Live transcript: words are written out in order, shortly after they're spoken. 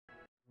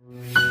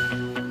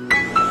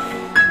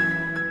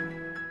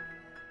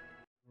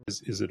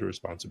is it a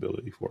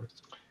responsibility for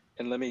us?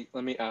 And let me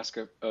ask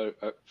a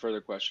further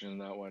question on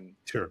that one.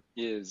 Sure.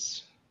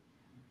 Is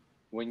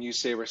when you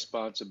say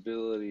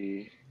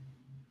responsibility,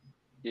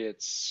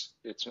 it's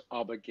an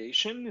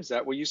obligation? Is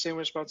that what you say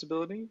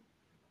responsibility?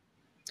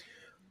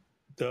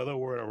 The other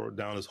word I wrote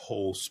down is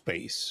hold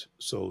space.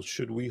 So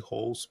should we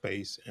hold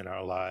space in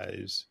our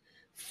lives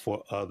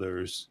for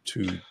others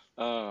to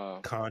Uh,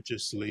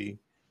 consciously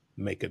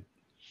make a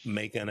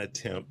make an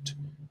attempt,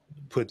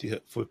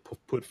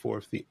 put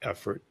forth the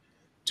effort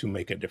to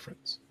make a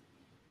difference?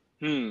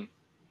 hmm.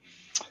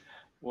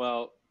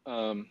 Well,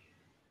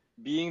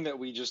 being that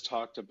we just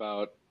talked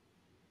about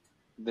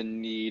the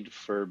need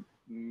for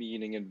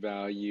meaning and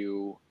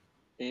value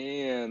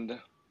and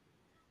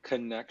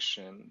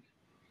connection,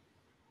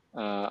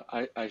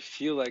 I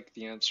feel like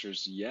the answer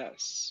is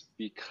yes,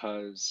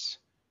 because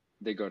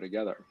they go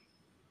together.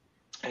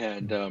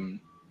 And,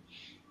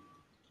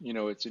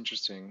 it's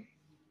interesting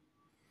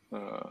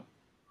uh,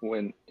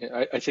 when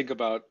I think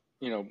about,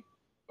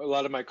 a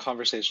lot of my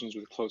conversations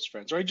with close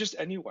friends, or just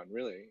anyone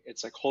really,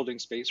 it's like holding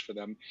space for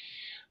them,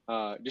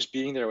 just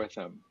being there with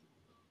them.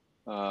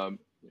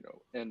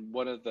 And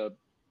one of the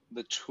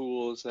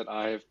tools that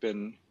I've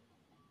been,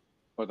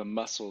 or the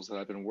muscles that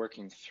I've been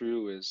working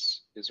through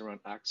is around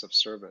acts of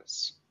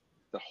service,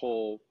 the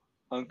whole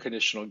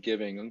unconditional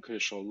giving,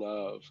 unconditional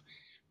love,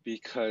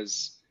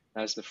 because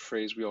as the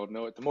phrase we all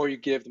know it, the more you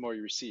give, the more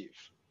you receive.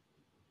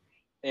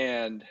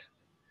 And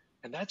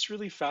and that's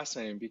really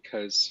fascinating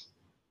because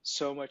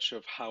so much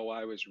of how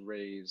I was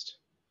raised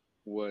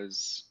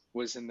was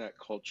in that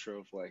culture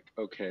of like,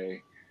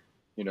 okay,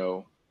 you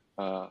know,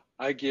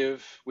 I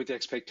give with the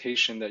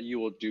expectation that you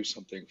will do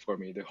something for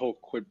me. The whole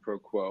quid pro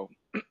quo.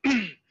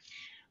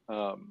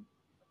 um,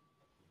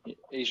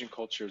 Asian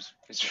culture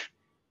it's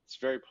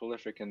very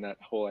prolific in that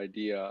whole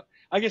idea.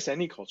 I guess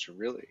any culture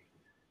really.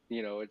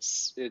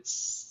 It's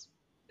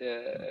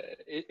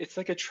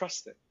like a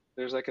trust thing.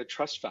 There's like a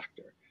trust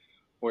factor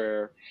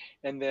where,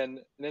 and then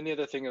the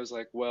other thing I was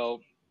like,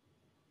 well,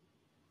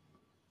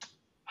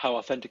 how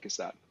authentic is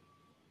that?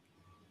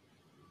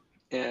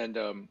 And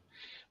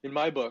in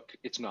my book,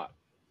 it's not,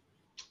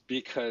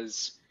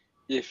 because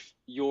if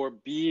your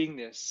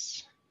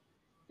beingness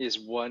is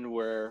one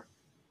where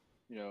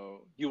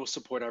you will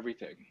support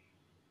everything.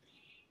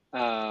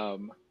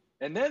 And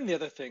then the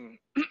other thing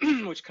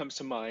which comes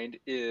to mind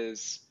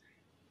is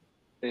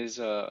there's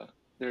a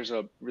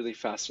really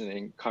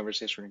fascinating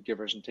conversation with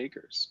givers and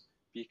takers,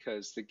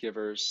 because the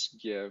givers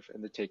give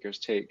and the takers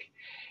take.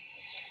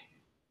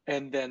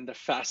 And then the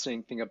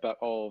fascinating thing about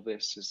all of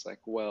this is like,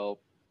 well,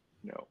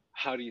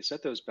 how do you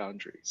set those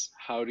boundaries?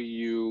 How do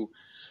you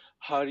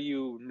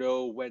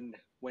know when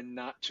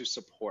not to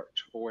support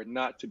or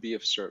not to be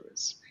of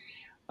service?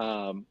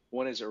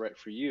 When is it right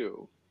for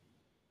you?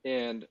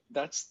 And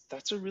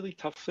that's a really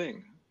tough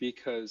thing,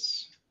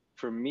 because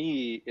for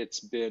me it's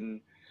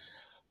been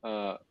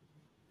uh,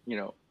 you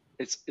know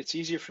it's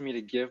easier for me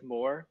to give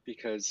more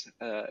because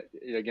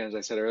again, as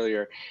I said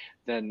earlier,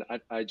 then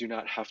I do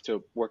not have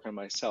to work on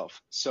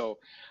myself. So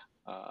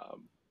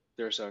um,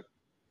 there's a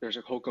there's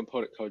a whole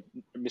component called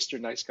Mr.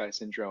 Nice Guy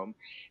syndrome,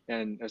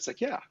 and it's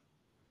like, yeah,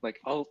 like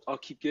I'll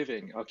keep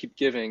giving,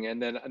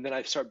 and then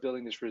I start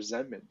building this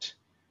resentment,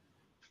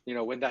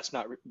 when that's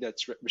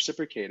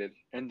reciprocated,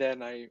 and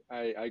then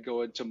I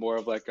go into more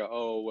of like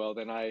oh well,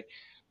 then I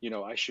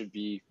should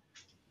be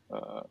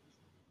uh,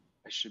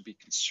 I should be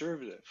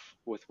conservative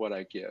with what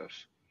I give.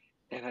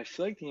 And I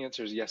feel like the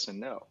answer is yes and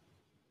no.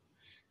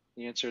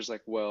 The answer is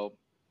like, well,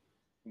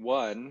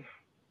 one,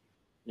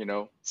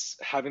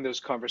 having those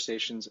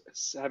conversations,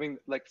 having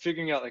like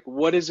figuring out like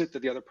what is it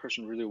that the other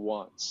person really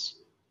wants.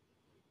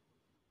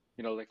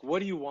 Like what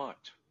do you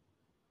want?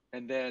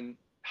 And then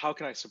how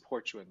can I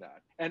support you in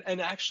that? And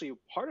actually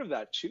part of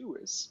that too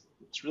is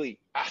it's really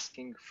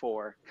asking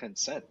for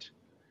consent.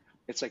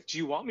 It's like, do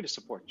you want me to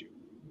support you?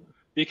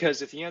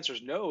 Because if the answer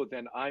is no,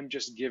 then I'm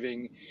just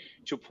giving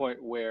to a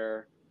point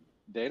where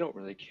they don't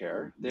really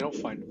care, they don't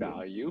find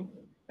value,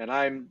 and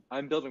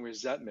I'm building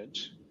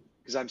resentment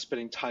because I'm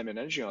spending time and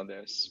energy on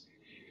this.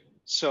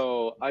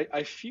 So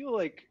I feel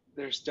like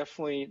there's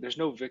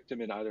no victim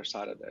in either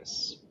side of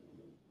this.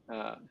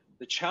 Uh,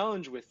 the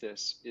challenge with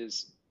this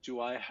is,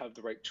 do I have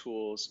the right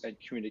tools and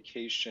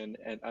communication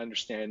and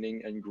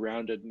understanding and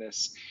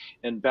groundedness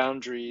and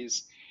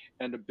boundaries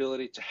and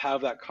ability to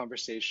have that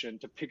conversation,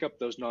 to pick up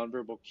those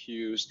nonverbal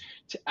cues,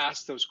 to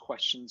ask those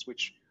questions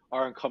which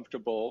are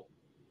uncomfortable,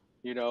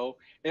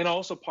 And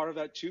also part of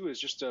that too is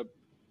just to,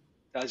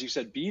 as you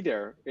said, be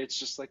there. It's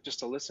just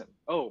to listen.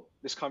 Oh,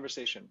 this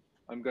conversation,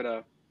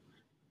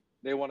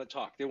 they want to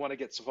talk, they want to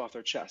get stuff off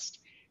their chest.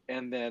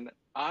 And then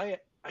I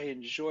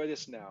enjoy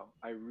this now.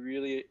 I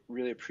really,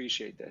 really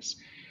appreciate this.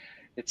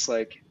 It's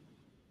like,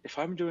 if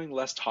I'm doing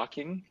less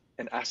talking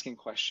and asking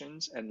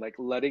questions and like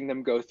letting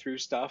them go through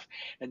stuff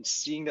and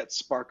seeing that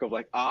spark of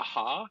like,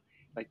 aha,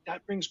 like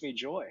that brings me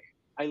joy.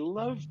 I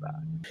love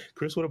that.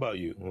 Chris, what about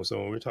you? So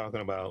when we're talking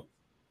about,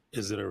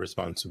 is it a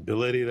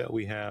responsibility that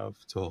we have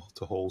to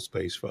hold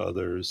space for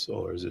others,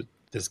 or is it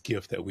this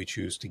gift that we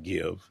choose to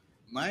give?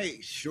 my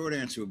short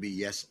answer would be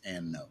yes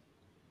and no.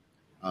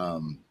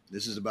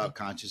 This is about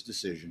conscious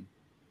decision.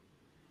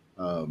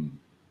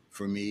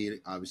 For me,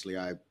 obviously,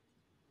 I've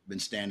been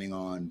standing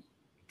on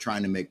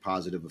trying to make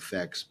positive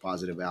effects,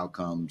 positive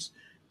outcomes,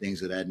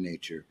 things of that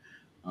nature.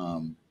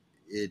 Um,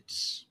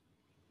 it's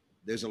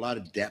There's a lot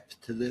of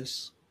depth to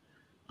this.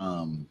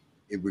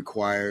 It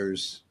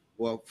requires,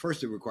 well,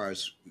 first it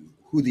requires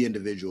who the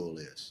individual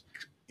is.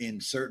 In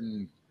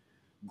certain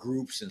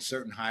groups and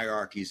certain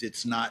hierarchies,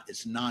 it's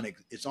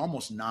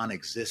almost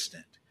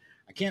non-existent.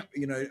 I can't,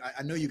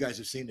 I know you guys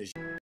have seen this.